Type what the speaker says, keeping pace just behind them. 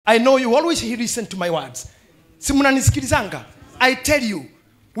I know you always listen to my words. Simunanisikilizanga. I tell you,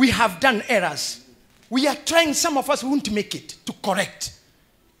 we have done errors. We are trying, some of us won't make it, to correct.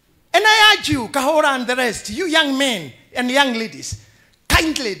 And I urge you, Kahora and the rest, you young men and young ladies,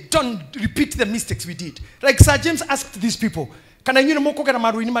 kindly don't repeat the mistakes we did. Like Sir James asked these people, but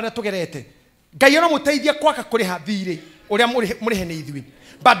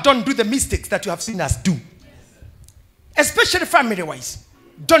don't do the mistakes that you have seen us do. Especially family-wise.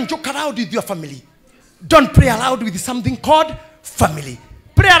 Don't joke around with your family. Don't pray aloud with something called family.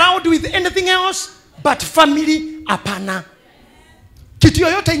 Pray around with anything else, but family apana. Kitu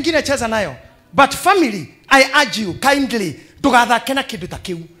yoyote ingine cheza nayo. But family, I urge you kindly, tugathake na kindu ta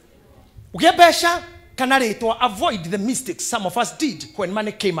kiu. Ugebesha kanare to avoid the mistakes some of us did when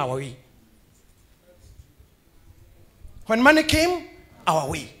money came our way. When money came our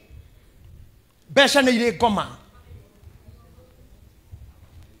way. Besha ne ile goma.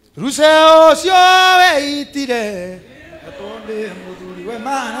 Ruseo sio weitire. Atonde muduri we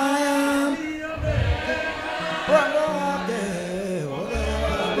manaya.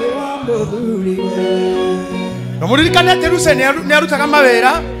 No muririkane ati Ruse ne arutaga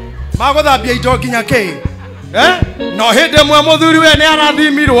mawera magothambia indo nginya ki no hinde mwe muthuri we ne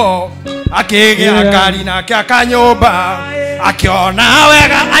arathimirwo akigia ngari nake akanyumba akiona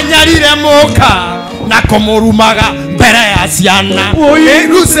wega anyarire muka na kumurumaga mbere ya ciana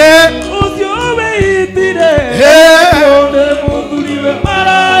Ruse uthio weitire onde muthuri we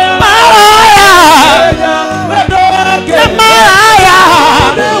maraya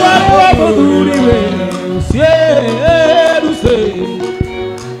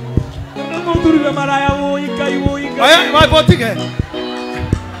my botige.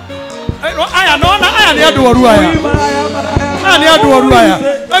 Aya no na aya ni andu oru aya. Aya ni andu oru aya.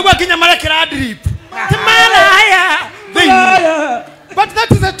 Egwa kinya marekera drip. But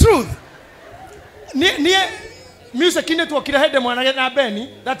that is the truth. Ni music ine tuokira hede mwana na Beni,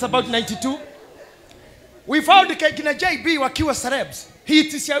 that's about 92. We found kina JB wakiwa celebs.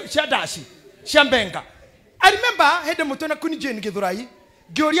 Hiti shadashi, shambenga. I remember hede mutona kuni Jane Githurai.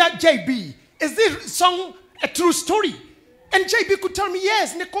 Gioria JB, is this song a true story? And JB could tell me,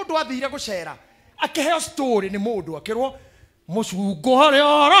 yes, Nikodo adhira gushera. Akeheo story ni modu akirwo musugo hore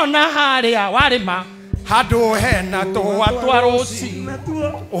orona haria warima hado hena to atwarosi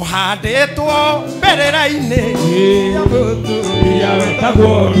ohadetwo berera-ine ya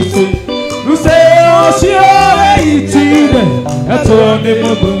wetagwo Ruse ocio weitire atonde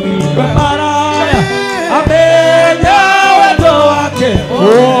muthuri we maraya amenya wendo wake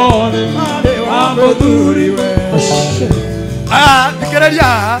one wa muthuri we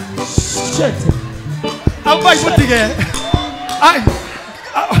dikereria shit abai mutige ai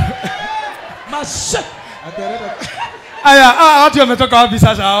masha aya watu wametoka wapi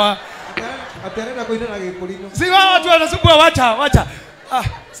sasa hawa atereda kuina na kipolino si watu wanasumbua wacha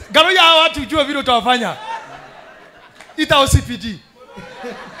garo ya watu jua vile utawafanya ita OCPD.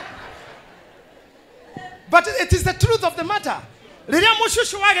 But it is the truth of the matter. Liria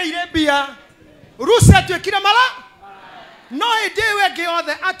mushushu wage ile bia Ruse atwekira mala no edewe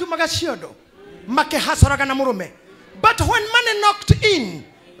geothe atu magashiodo make hasoraga na murume. But when money knocked in,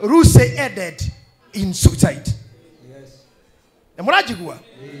 Ruse ended in suicide. Yes. Emurajigua.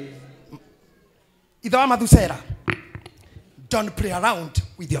 Idha madusera. Don't play around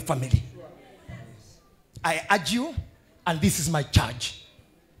with your family. I urge you, and this is my charge.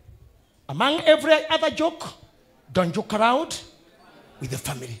 Among every other joke, don't joke around with the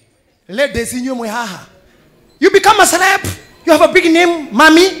family. Ladies in you, you become a celeb, you have a big name,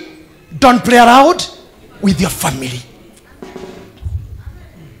 mommy. Don't play around with your family.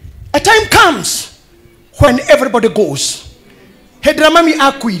 A time comes when everybody goes. Hedramami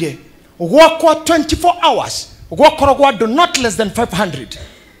akuire, wakwa 24 hours. Do not less than 500.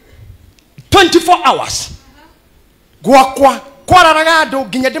 24 hours. Gwakwa kwararagado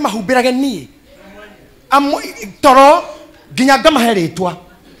ginyadema hubirage ni. Toro ginyagama heretwa.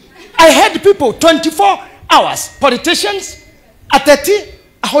 I heard people 24 hours. Politicians, ateti,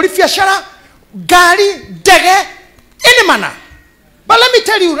 ahorifiashara, gari, dege, any manner. But let me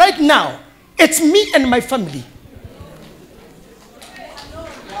tell you right now, it's me and my family.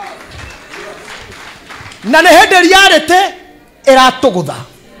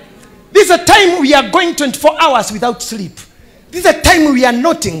 This is a time we are going 24 hours without sleep. This is a time we are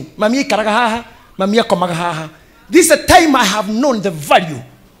noting. This is a time I have known the value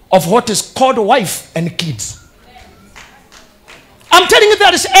of what is called wife and kids. I'm telling you,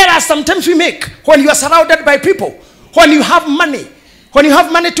 there is errors sometimes we make when you are surrounded by people. When you have money. When you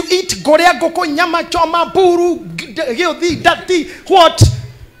have money to eat, gorea goko nyama choma buru, dati, what?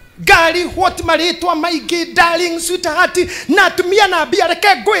 Gari what maritwa maigi darling sweetheart na tumia na bia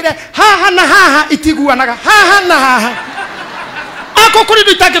reke ngwire haha na haha itiguanaga haha na haha ako kuri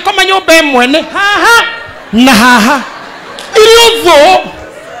dutage koma nyomba emwene haha na haha iriotho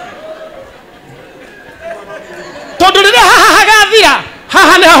tondu rire haha hagathira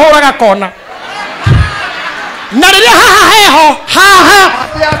haha ni hahuraga kona na rire haha heho haha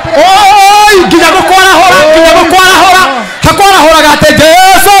oi nginya gukwara hora hakwara hora gate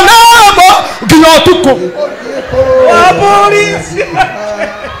Jesu namo nginya utuko wa polisi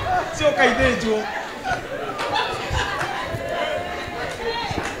sio kaidejo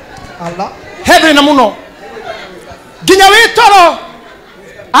Allah heaven na muno nginya witoro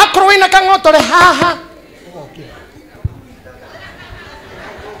akoro ina kangotore haha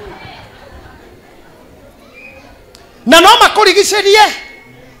na no makurigicerie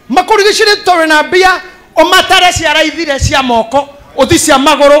tore na bia o matare cia raithire cia moko uthi cia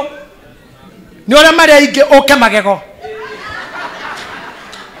maguru ni ore mari aingi uke magego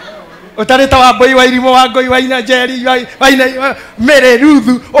utarita wa boy wa irimo wa ngoi wa ina jeri wa ina mere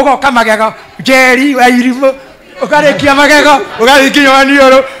ruthu ugoka magego jeri wa irimo ukarikia magego ukarikia wa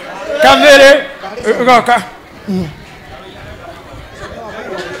nioro kamere ugoka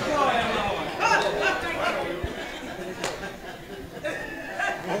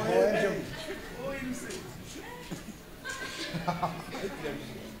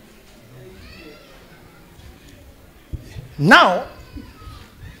Now,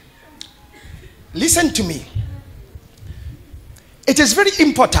 listen to me. It is very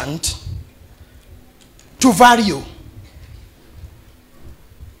important to value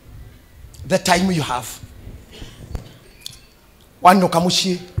the time you have. One no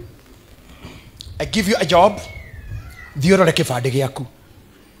kamushi. I give you a job.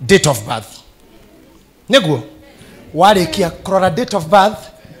 Date of birth. Neguo. Wale kia krora date of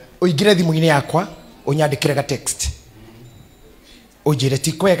birth. Oigire thimu ine yakwa. Onyandikirega text.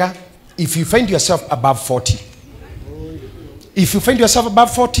 If you find yourself above 40, if you find yourself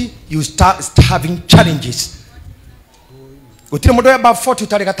above 40, you start having challenges. Above 40,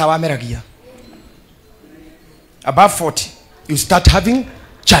 above 40, you start having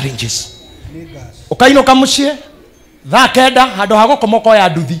challenges. Okaino kamushie, keda hado hago komoko ya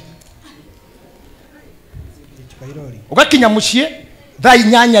duthi. Ugakinya mushie,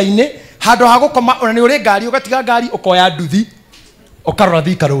 inyanya ine hado hago koma onaniore gari ugatiga gari ukoya duthi.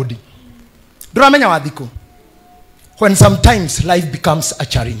 Okarodhi karodi. Duramenya wadhiko. When sometimes life becomes a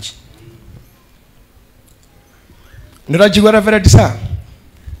challenge. Nirajiwa reverend sa.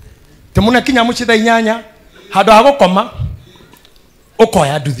 Temuna kinya muchida inyanya. Hado hago koma.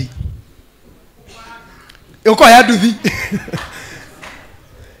 Okoya duthi. Okoya duthi.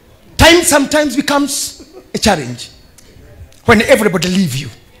 Time sometimes becomes a challenge. When everybody leave you.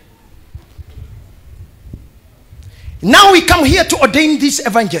 Now we come here to ordain these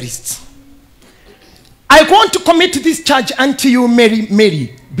evangelists. I want to commit this charge unto you,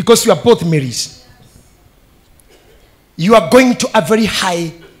 Mary, because you are both Marys. You are going to a very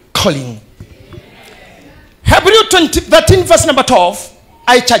high calling. Hebrew 13 verse number 12,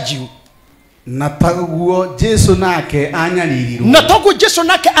 I charge you. Nataguo Jesu nake anyaririrwo. Nataguo Jesu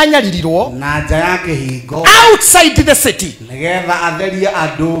nake anyaririrwo. Na nja yake hingo. Outside the city. Negetha atherie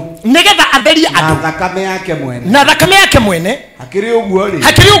andu. Negetha atherie andu. Na thakame yake mwene. Na thakame yake mwene. Hakiri uguo ri.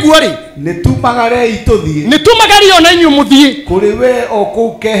 Hakiri uguo ri. Nitumagare ituthie. Nitumagare ona inyu muthie. Kuri we o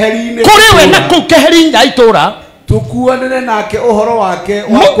ku keheri-ini. Kuri we na ku keheri ya itura. Tukuanire nake uhoro wake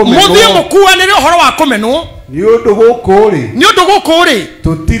wa kumenwo. Muthie mukuanire uhoro wa kumenwo. Ni undu guku ri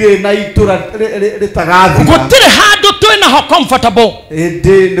tutire na itura ritagathira gutire handu twina ho comfortable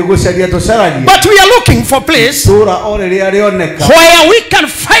indi ni gucaria tucaragia but we are looking for place tura ore rioneka where we can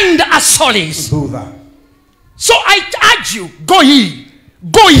find a solace. So I urge you, go ye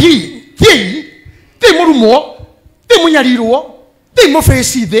they murumo they munyarirwo they mo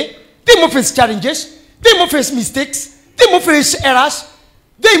face they mo face challenges they mo face mistakes they mo face errors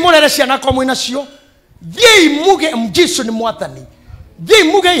they mo rere ciana komwe nacio. They muge mjiso ni mwathani. They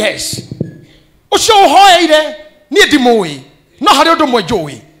muge yes. Osho hoire ni dimoi. No hari odo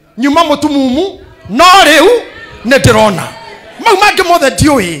mwejoe. Nyuma mutumumu no reu ne dirona. Magmage mo the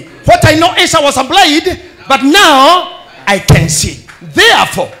dioi. What I know is I was blind, but now I can see.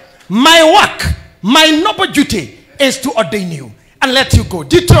 Therefore, my work, my noble duty is to ordain you and let you go.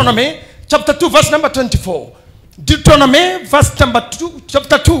 Deuteronomy chapter 2 verse number 24. Deuteronomy verse number 2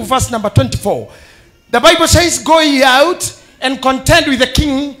 chapter 2 verse number 24. The Bible says, go ye out and contend with the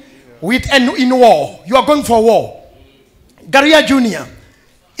king in war. You are going for war. Garia Jr.,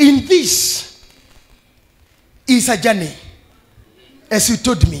 in this is a journey. as you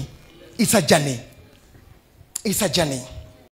told me, it's a journey. It's a journey.